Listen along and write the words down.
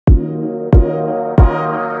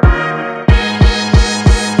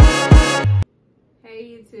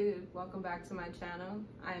welcome back to my channel.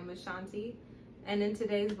 I am Ashanti, and in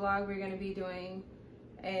today's vlog we're going to be doing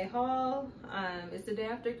a haul. It's the day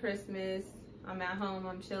after Christmas. I'm at home,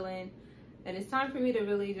 I'm chilling, and it's time for me to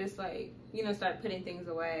really just start putting things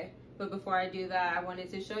away. But before I do that, I wanted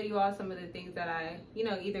to show you all some of the things that I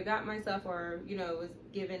either got myself or was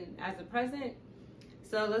given as a present.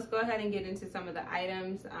 So let's go ahead and get into some of the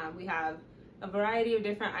items. We have a variety of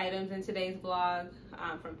different items in today's vlog,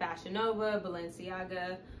 from Fashion Nova,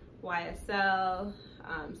 Balenciaga, YSL,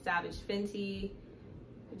 Savage Fenty.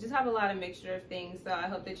 We just have a lot of mixture of things, so I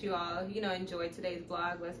hope that you all enjoy today's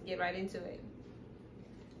vlog. Let's get right into it.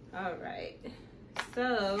 All right,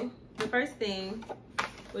 so the first thing,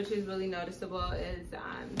 which is really noticeable, is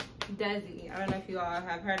Dezi. I don't know if you all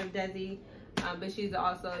have heard of Dezi, but she's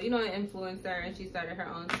also an influencer, and she started her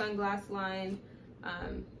own sunglass line,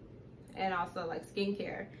 and also like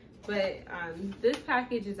skincare. But this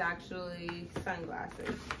package is actually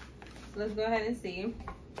sunglasses. So let's go ahead and see.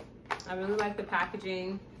 I really like the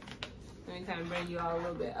packaging. Let me kind of bring you all a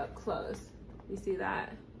little bit up close. You see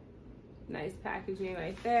that? Nice packaging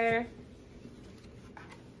right there.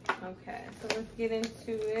 Okay, so let's get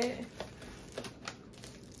into it.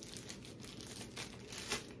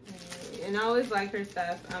 And I always like her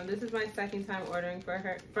stuff. This is my second time ordering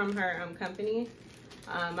from her company.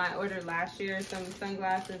 I ordered last year some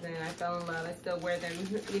sunglasses and I fell in love. I still wear them,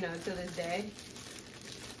 to this day.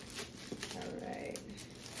 All right.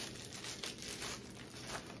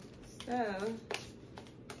 So,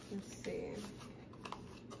 let's see.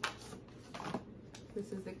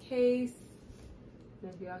 This is the case. I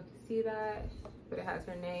don't know if y'all can see that, but it has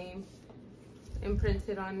her name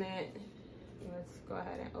imprinted on it. Let's go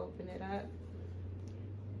ahead and open it up.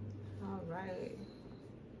 All right.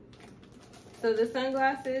 So the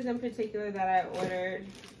sunglasses in particular that I ordered,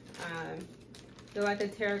 they're like a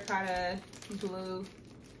terracotta blue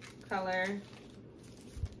color.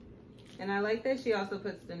 And I like that she also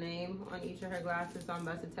puts the name on each of her glasses, so I'm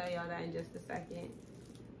about to tell y'all that in just a second.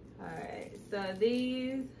 All right, so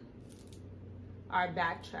these are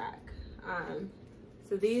Backtrack.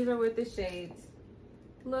 So these are what the shades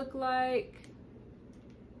look like.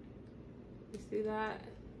 You see that?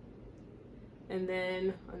 And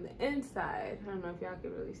then on the inside, I don't know if y'all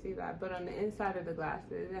can really see that, but on the inside of the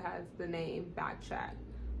glasses, it has the name Backtrack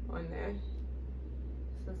on there.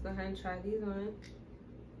 So let's go ahead and try these on.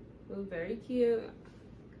 Oh, very cute,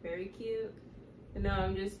 very cute. And now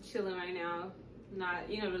I'm just chilling right now, not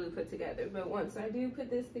really put together, but once I do put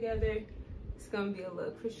this together, it's gonna be a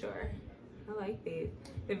look for sure. I like these.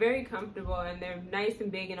 They're very comfortable and they're nice and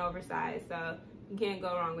big and oversized, so you can't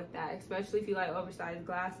go wrong with that, especially if you like oversized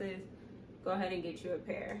glasses. Go ahead and get you a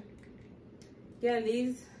pair. Yeah, and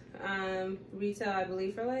these retail, I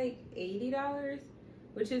believe, for like $80,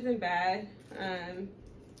 which isn't bad.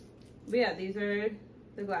 But yeah, these are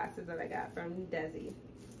the glasses that I got from Dezi.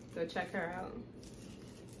 So check her out.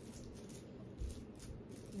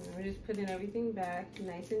 And we're just putting everything back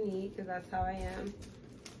nice and neat, because that's how I am.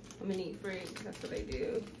 I'm a neat freak, that's what I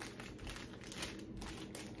do.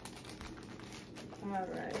 All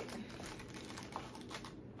right.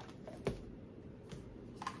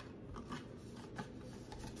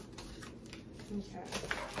 Okay.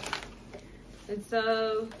 And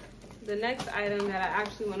so the next item that I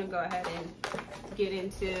actually want to go ahead and get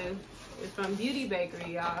into is from Beauty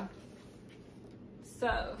Bakery, y'all.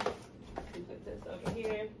 So let me put this over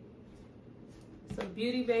here. So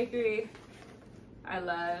Beauty Bakery, I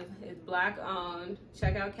love. It's Black owned.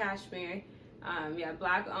 Check out Cashmere. Yeah,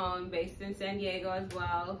 Black owned, based in San Diego as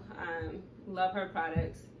well. Love her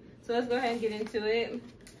products. So let's go ahead and get into it.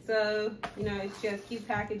 So she has cute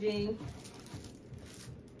packaging.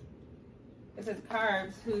 It says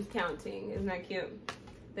carbs, who's counting? Isn't that cute?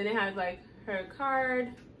 Then it has like her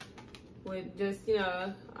card with just,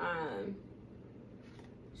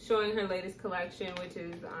 showing her latest collection, which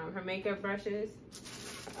is her makeup brushes.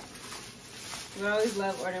 We always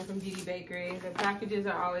love ordering from Beauty Bakery. The packages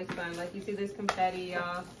are always fun. Like you see this confetti,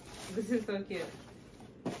 y'all. This is so cute.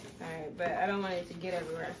 All right, but I don't want it to get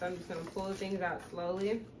everywhere, so I'm just gonna pull things out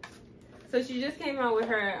slowly. So she just came out with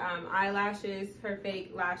her eyelashes, her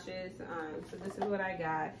fake lashes. So this is what I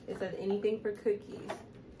got. It says anything for cookies.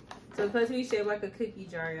 So it's supposed to be shaped like a cookie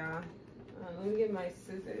jar, y'all. Let me get my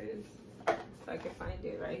scissors so I can find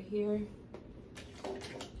it right here.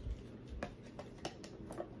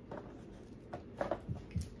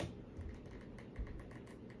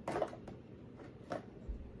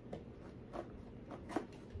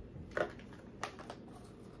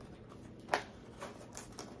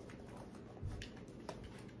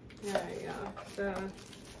 Alright, y'all. So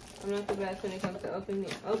I'm not the best when it comes to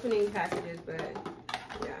opening packages, but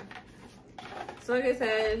yeah. So like I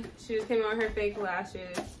said, she just came out with her fake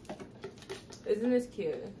lashes. Isn't this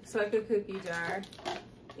cute? It's like a cookie jar.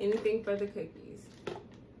 Anything for the cookies.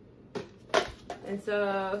 And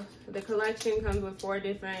so the collection comes with 4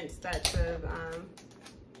 different sets of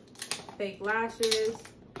fake lashes.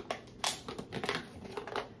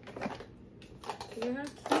 Yeah,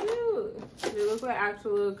 cute. They look like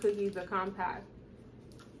actual little cookies, are compact.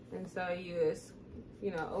 And so you just,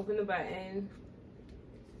 you know, open the button.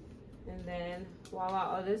 And then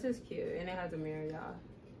voila. Oh, this is cute. And it has a mirror, y'all.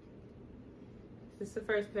 This is the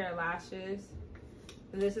first pair of lashes.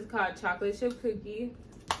 And this is called Chocolate Chip Cookie,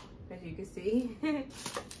 as you can see. And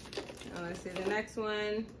let's see the next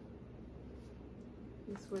one.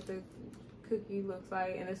 This is what the cookie looks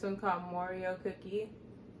like. And this one called Moreo Cookie.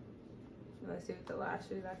 Let's see what the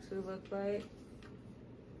lashes actually look like.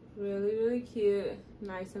 Really, really cute.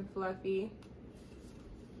 Nice and fluffy.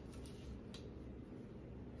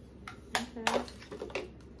 Okay.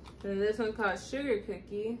 Then this one called Sugar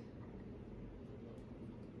Cookie.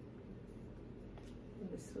 And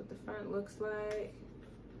this is what the front looks like.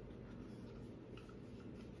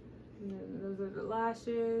 And then those are the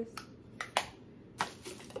lashes.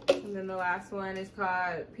 And then the last one is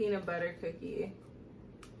called Peanut Butter Cookie.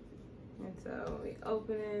 And so when we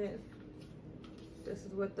open it, this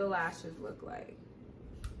is what the lashes look like.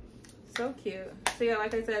 So cute. So yeah,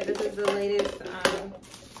 like I said, this is the latest,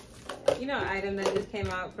 you know, item that just came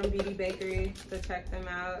out from Beauty Bakery. So check them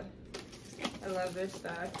out. I love their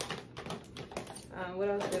stuff. What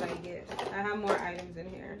else did I get? I have more items in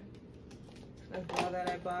here as well that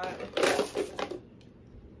I bought.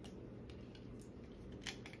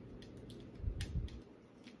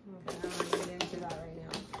 Okay, I'm gonna get into that right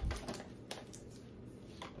now.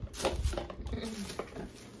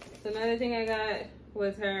 So another thing I got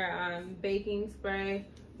was her baking spray,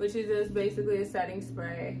 which is just basically a setting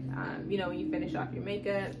spray, you know, when you finish off your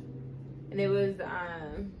makeup. And it was,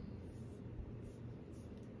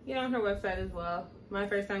 you know, on her website as well. My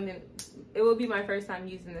first time, it will be my first time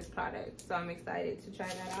using this product, so I'm excited to try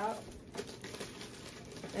that out.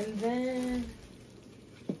 And then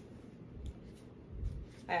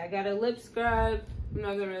I got a lip scrub. I'm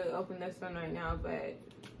not gonna really open this one right now, but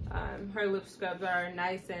her lip scrubs are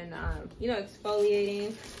nice and, you know,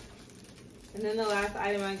 exfoliating. And then the last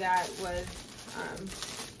item I got was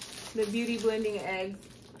the Beauty Blending Eggs.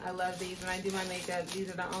 I love these when I do my makeup. These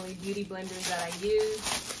are the only beauty blenders that I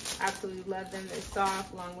use. Absolutely love them. They're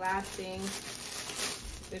soft, long lasting.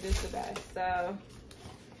 They're just the best. So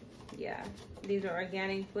yeah, these are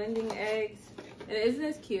organic blending eggs. And isn't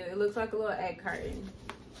this cute? It looks like a little egg carton.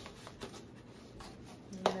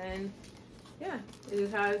 And then yeah, it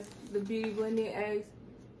just has the Beauty Blending Eggs,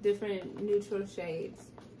 different neutral shades.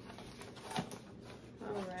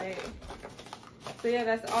 All right. So yeah,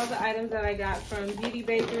 that's all the items that I got from Beauty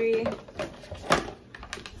Bakery.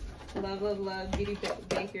 Love, love, love Beauty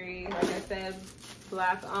Bakery. Like I said,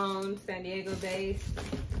 Black owned, San Diego based.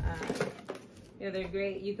 Yeah, they're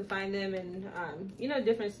great. You can find them in, you know,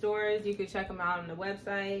 different stores. You can check them out on the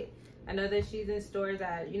website. I know that she's in stores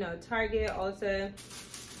at, you know, Target, Ulta.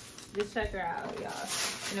 Just check her out, y'all.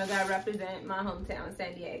 You know, gotta represent my hometown,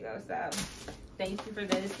 San Diego. So thank you for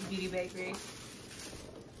this, Beauty Bakery.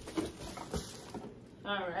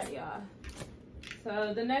 All right, y'all.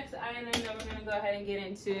 So the next item that we're gonna go ahead and get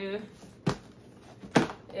into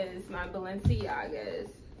is my Balenciagas.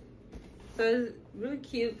 So it's really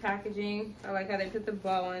cute packaging. I like how they put the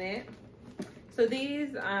bow on it. So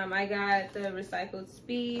these, I got the recycled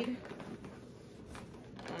speed.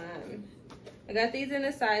 I got these in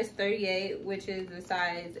a size 38, which is the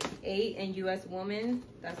size 8 in US woman.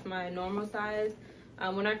 That's my normal size.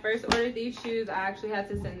 When I first ordered these shoes, I actually had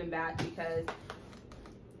to send them back because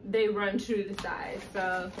they run true to size.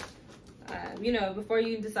 So, you know, before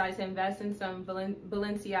you decide to invest in some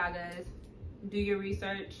Balenciagas, do your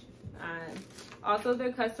research. Also,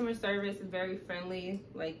 their customer service is very friendly.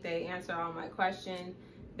 Like, they answer all my questions.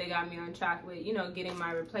 They got me on track with, you know, getting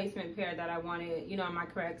my replacement pair that I wanted, you know, in my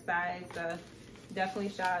correct size. So definitely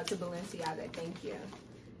shout out to Balenciaga. Thank you.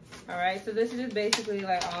 All right, so this is just basically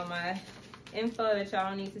like all my info that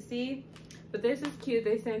y'all need to see. But this is cute.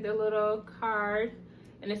 They sent a little card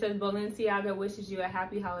and it says Balenciaga wishes you a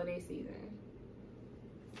happy holiday season.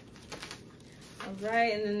 All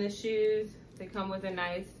right, and then the shoes, they come with a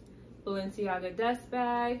nice Balenciaga dust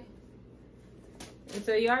bag. And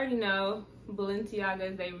so you already know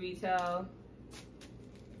Balenciagas, they retail,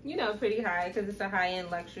 you know, pretty high because it's a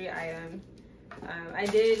high-end luxury item. I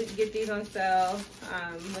did get these on sale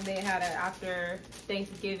when they had an after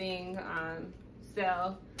Thanksgiving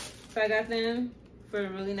sale. So I got them for a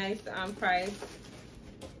really nice price.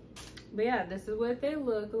 But yeah, this is what they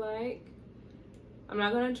look like. I'm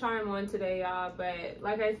not gonna try them on today, y'all, but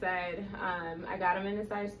like I said, I got them in a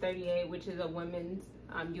size 38, which is a women's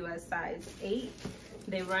US size 8.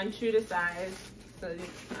 They run true to size, so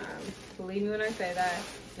believe me when I say that.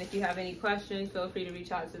 And if you have any questions, feel free to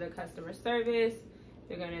reach out to the customer service.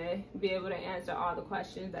 They're gonna be able to answer all the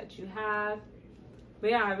questions that you have.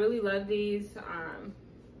 But yeah, I really love these.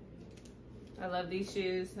 I love these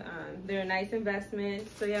shoes. They're a nice investment.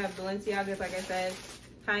 So yeah, Balenciaga, like I said,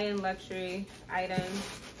 high-end luxury items.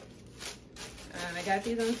 I got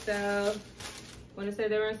these on sale. I want to say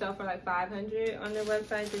they were on sale for like $500 on their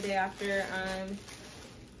website the day after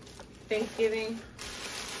Thanksgiving.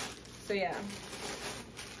 So yeah,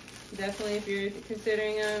 definitely if you're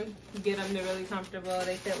considering them, get them. They're really comfortable.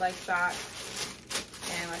 They fit like socks,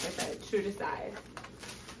 and like I said, true to size.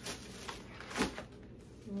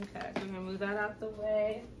 Okay, so we're gonna move that out the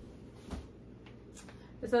way.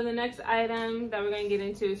 So the next item that we're gonna get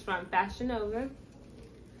into is from Fashion Nova.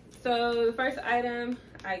 So the first item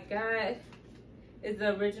I got is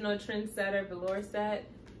the original Trendsetter velour set.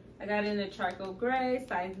 I got it in a charcoal gray,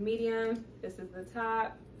 size medium. This is the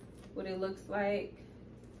top, what it looks like.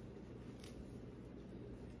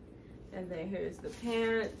 And then here's the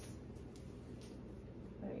pants,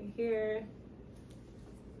 right here.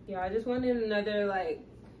 Yeah, I just wanted another like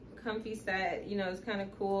comfy set. You know, it's kind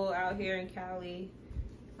of cool out here in Cali.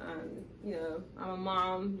 You know, I'm a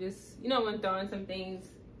mom, just, you know, when throwing some things,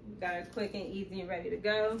 got it quick and easy and ready to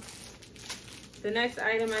go. The next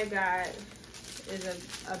item I got is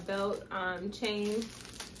a belt chain.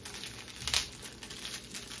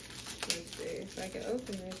 Let's see if I can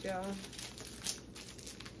open this, y'all.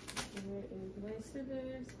 Where is my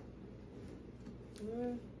scissors?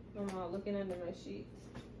 I'm all looking under my sheets.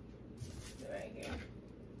 They're right here.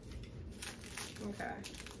 Okay.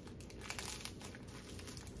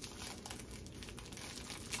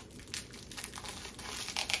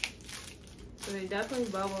 So they definitely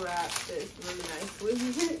bubble wrap this really nicely.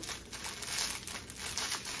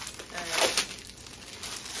 Alright.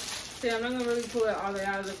 So I'm not gonna really pull it all the way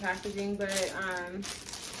out of the packaging, but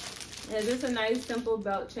it's just a nice simple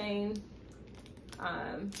belt chain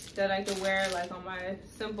that I could wear like on my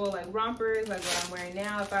simple like rompers, like what I'm wearing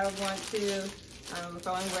now if I want to. If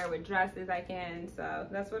I want to wear it with dresses, I can. So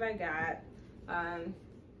that's what I got.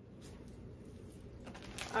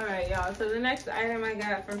 All right, y'all. So the next item I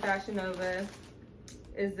got from Fashion Nova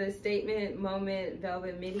is the Statement Moment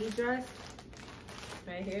Velvet Midi Dress.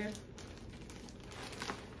 Right here.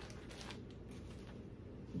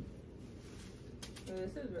 So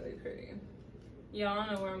this is really pretty. Y'all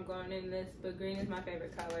don't know where I'm going in this, but green is my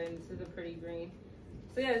favorite color, and this is a pretty green.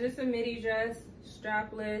 So yeah, just a midi dress,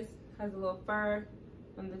 strapless, has a little fur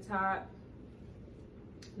on the top.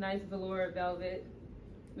 Nice velour velvet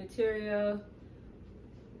material.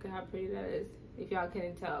 Look at how pretty that is. If y'all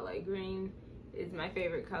couldn't tell, like green is my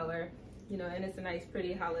favorite color, you know, and it's a nice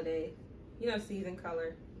pretty holiday, you know, season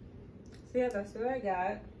color. So yeah, that's what I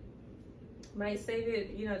got. Might save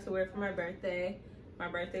it, you know, to wear for my birthday. My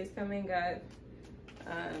birthday's coming up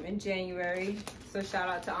in January. So shout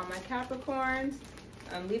out to all my Capricorns.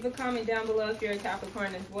 Leave a comment down below if you're a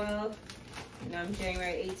Capricorn as well. You know, I'm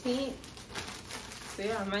January 18th. So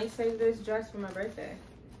yeah, I might save this dress for my birthday.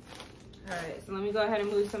 All right, so let me go ahead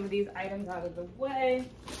and move some of these items out of the way.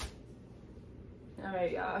 All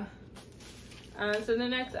right, y'all. So the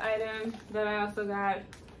next item that I also got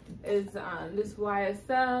is this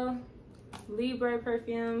YSL Libre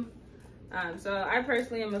perfume. So I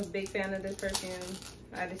personally am a big fan of this perfume.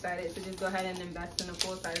 I decided to just go ahead and invest in a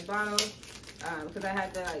full-size bottle because I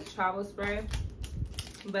had the like travel spray.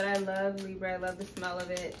 But I love Libre. I love the smell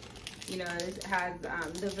of it. You know, it has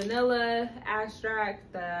the vanilla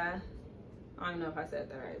extract, I don't know if I said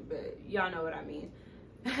that right, but y'all know what I mean.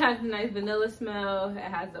 It has a nice vanilla smell. It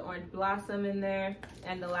has the orange blossom in there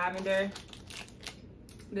and the lavender.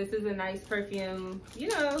 This is a nice perfume, you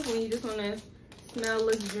know, when you just want to smell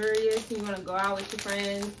luxurious and you want to go out with your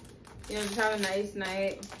friends, you know, just have a nice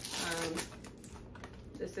night.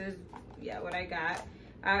 This is, yeah, what I got.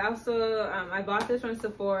 I also, I bought this from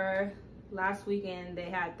Sephora last weekend.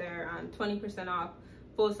 They had their 20% off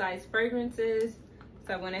full-size fragrances.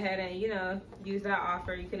 So I went ahead and, you know, used that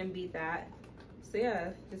offer. You couldn't beat that. So yeah,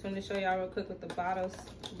 just wanted to show y'all real quick what the bottles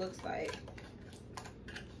looks like.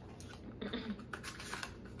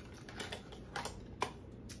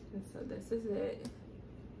 And so this is it.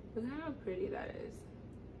 Look how pretty that is.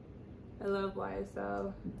 I love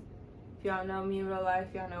YSL. If y'all know me in real life,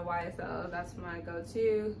 y'all know YSL. That's my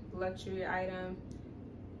go-to luxury item.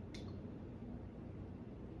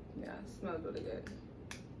 Yeah, it smells really good.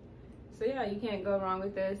 So yeah, you can't go wrong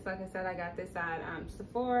with this. Like I said, I got this at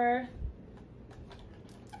Sephora.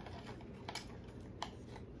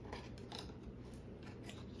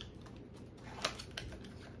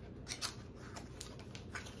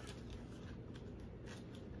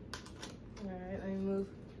 Alright, let me move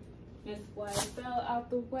this YSL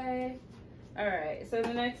out the way. Alright, so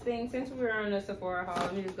the next thing, since we were on the Sephora haul,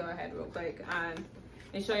 let me just go ahead real quick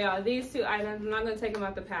and show y'all these two items. I'm not going to take them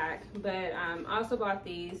out the pack, but I also bought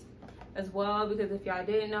these as well because if y'all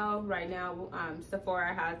didn't know, right now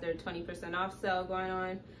Sephora has their 20% off sale going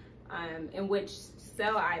on, in which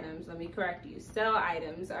sale items, let me correct you, sale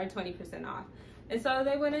items are 20% off. And so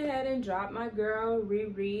they went ahead and dropped my girl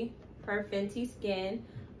Riri her Fenty Skin.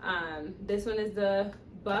 This one is the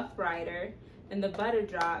Buff Rider and the Butter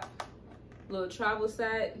Drop little travel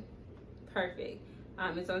set. Perfect.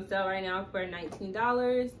 It's on sale right now for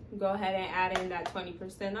 $19. Go ahead and add in that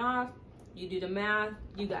 20% off. You do the math,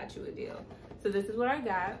 you got you a deal. So this is what I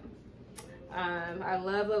got. I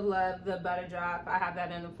love the Butter Drop. I have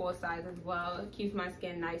that in a full size as well. It keeps my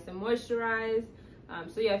skin nice and moisturized.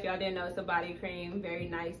 So yeah, if y'all didn't know, it's a body cream, very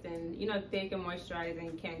nice and, you know, thick and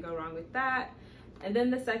moisturizing. Can't go wrong with that. And then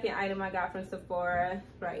the second item I got from Sephora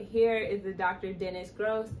right here is the Dr. Dennis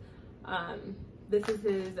Gross. This is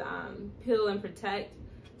his Peel and Protect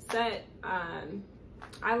set.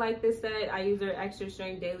 I like this set. I use their extra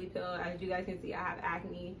strength daily pill. As you guys can see, I have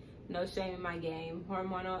acne. No shame in my game.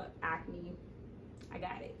 Hormonal acne. I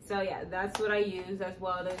got it. So yeah, that's what I use as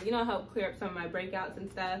well to, you know, help clear up some of my breakouts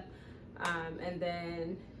and stuff. And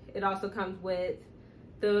then it also comes with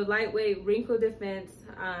the lightweight wrinkle defense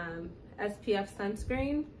SPF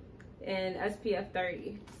sunscreen and SPF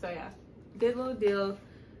 30. So yeah, good little deal.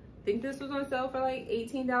 I think this was on sale for like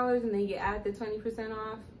 $18, and then you add the 20%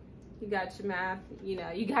 off. You got your math, you know,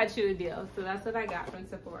 you got you a deal. So that's what I got from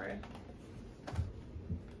Sephora.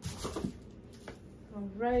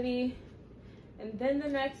 Alrighty. And then the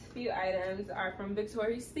next few items are from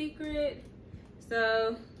Victoria's Secret.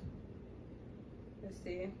 So, let's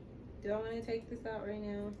see. Do I want to take this out right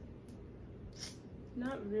now?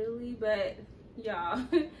 Not really, but y'all,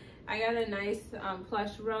 I got a nice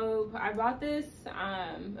plush robe. I bought this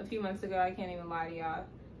a few months ago. I can't even lie to y'all.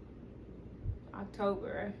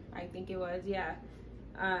 October, I think it was, yeah.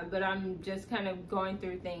 But I'm just kind of going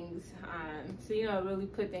through things, so, you know, really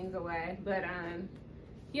put things away. But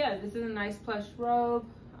yeah, this is a nice plush robe,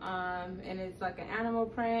 and it's like an animal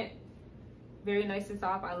print, very nice and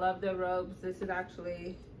soft. I love their robes. This is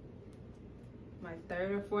actually my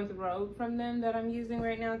third or fourth robe from them that I'm using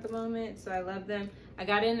right now at the moment, so I love them. I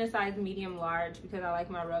got it in a size medium large because I like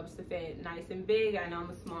my robes to fit nice and big. I know I'm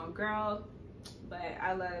a small girl, but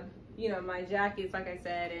I love, you know, my jackets, like I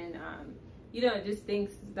said, and you know, just things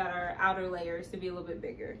that are outer layers to be a little bit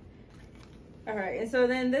bigger. All right, and so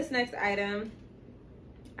then this next item,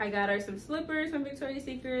 I got her some slippers from Victoria's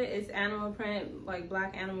Secret. It's animal print, like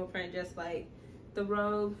black animal print, just like the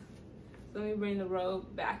robe. So let me bring the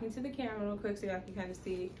robe back into the camera real quick so y'all can kind of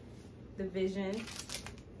see the vision.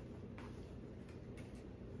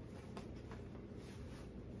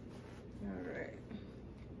 All right.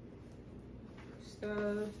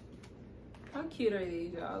 So, how cute are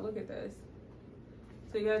these, y'all? Look at this.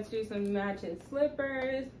 So you got to do some matching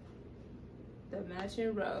slippers, the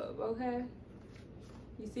matching robe, okay?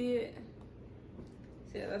 You see it?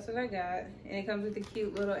 So yeah, that's what I got. And it comes with a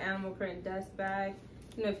cute little animal print dust bag.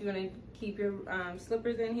 You know, if you want to keep your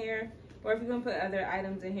slippers in here, or if you're going to put other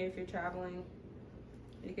items in here if you're traveling.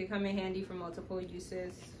 It could come in handy for multiple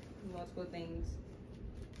uses, multiple things.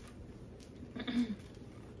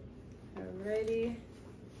 Alrighty.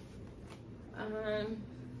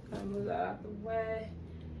 Gonna move that out the way.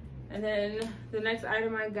 And then the next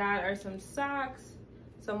item I got are some socks,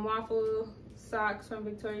 some waffle socks from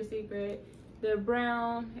Victoria's Secret. They're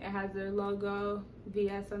brown. It has their logo,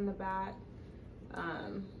 VS on the back.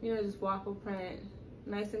 You know, just waffle print,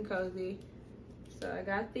 nice and cozy. So I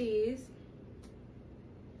got these.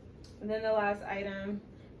 And then the last item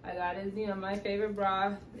I got is, you know, my favorite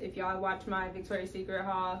bra. If y'all watch my Victoria's Secret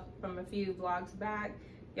haul from a few vlogs back,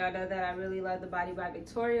 y'all know that I really love the Body by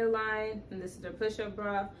Victoria line, and this is their push-up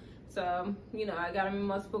bra. So, you know, I got them in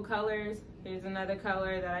multiple colors. Here's another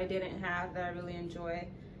color that I didn't have that I really enjoy.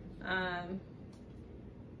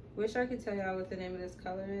 Wish I could tell y'all what the name of this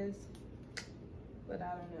color is, but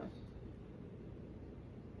I don't know.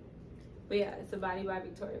 But yeah, it's a Body by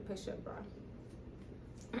Victoria push-up bra.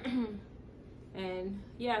 And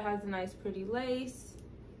yeah, it has a nice pretty lace,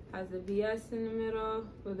 has the VS in the middle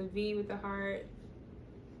with a V with the heart,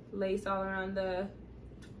 lace all around the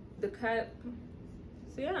cup.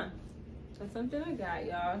 So yeah, that's something I got,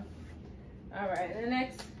 y'all. All right, the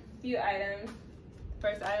next few items.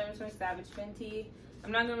 First item is from Savage Fenty.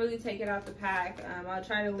 I'm not gonna really take it out the pack. I'll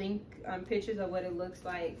try to link pictures of what it looks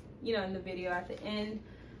like, you know, in the video at the end.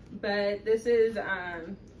 But this is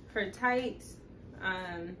her tights.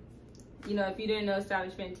 You know, if you didn't know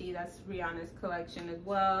Savage Fenty, that's Rihanna's collection as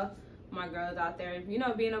well. My girl's out there, you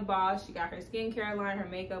know, being a boss. She got her skincare line, her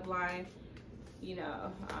makeup line, you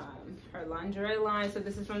know, her lingerie line. So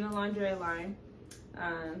this is from the lingerie line.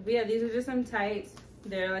 But yeah, these are just some tights.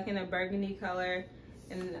 They're like in a burgundy color.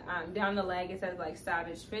 And down the leg, it says like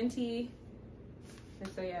Savage Fenty.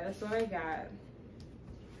 And so yeah, that's what I got.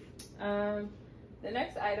 The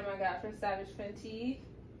next item I got from Savage Fenty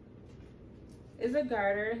is a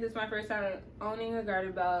garter. This is my first time owning a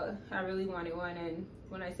garter belt. I really wanted one, and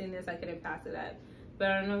when I seen this, I couldn't pass it up.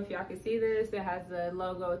 But I don't know if y'all can see this. It has the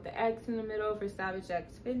logo with the X in the middle for Savage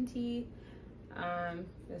X Fenty.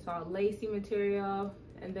 It's all lacy material,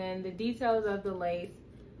 and then the details of the lace,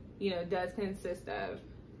 you know, does consist of,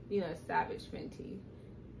 you know, Savage Fenty.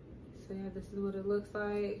 So yeah, this is what it looks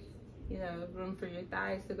like. You know, room for your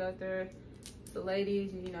thighs to go through. So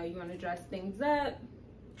ladies, you know, you want to dress things up.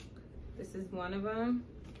 This is one of them.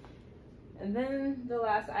 And then the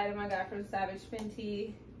last item I got from Savage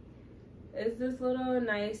Fenty is this little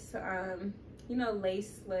nice, you know,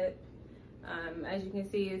 lace slip. As you can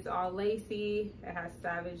see, it's all lacy. It has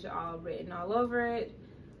Savage all written all over it.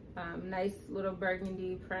 Nice little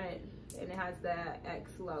burgundy print, and it has the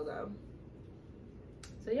X logo.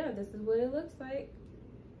 So yeah, this is what it looks like.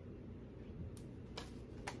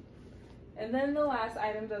 And then the last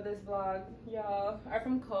items of this vlog, y'all, are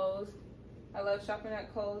from Kohl's. I love shopping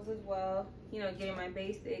at Kohl's as well. You know, getting my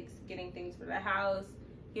basics, getting things for the house,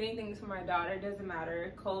 getting things for my daughter, doesn't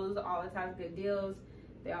matter. Kohl's always has good deals.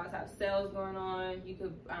 They always have sales going on. You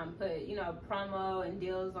could put, you know, promo and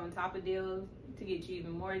deals on top of deals to get you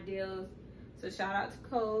even more deals. So shout out to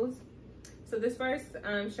Kohl's. So this first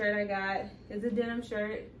shirt I got is a denim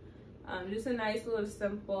shirt. Just a nice little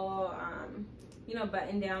simple, you know,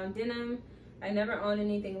 button down denim. I never owned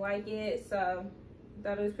anything like it, so I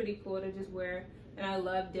thought it was pretty cool to just wear. And I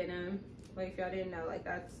love denim. Like, if y'all didn't know, like,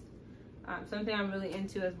 that's something I'm really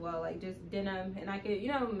into as well, like just denim. And I could, you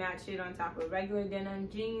know, match it on top of regular denim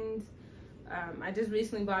jeans. I just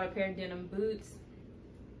recently bought a pair of denim boots,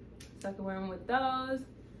 so I can wear them with those.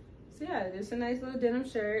 So yeah, just a nice little denim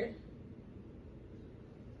shirt.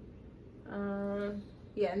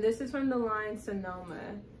 Yeah, and this is from the line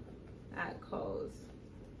Sonoma at Kohl's.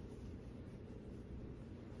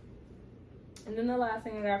 And then the last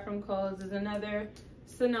thing I got from Kohl's is another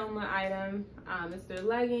Sonoma item. It's their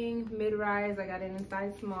legging, mid-rise. I got it in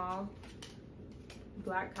size small.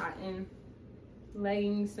 Black cotton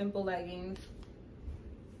leggings, simple leggings.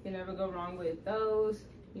 You never go wrong with those.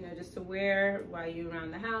 You know, just to wear while you're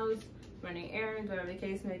around the house, running errands, whatever the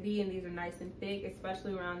case may be. And these are nice and thick,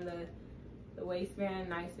 especially around the waistband,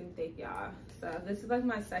 nice and thick, y'all. So this is like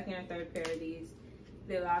my second or third pair of these.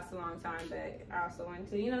 They last a long time, but I also want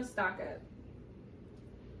to, you know, stock up.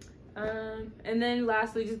 And then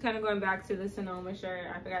lastly, just kind of going back to the Sonoma shirt,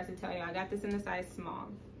 I forgot to tell you, I got this in a size small.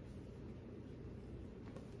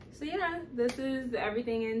 So yeah, this is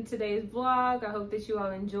everything in today's vlog. I hope that you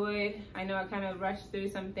all enjoyed. I know I kind of rushed through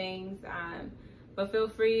some things, but feel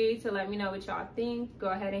free to let me know what y'all think. Go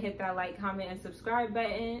ahead and hit that like, comment, and subscribe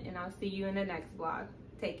button, and I'll see you in the next vlog.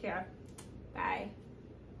 Take care. Bye.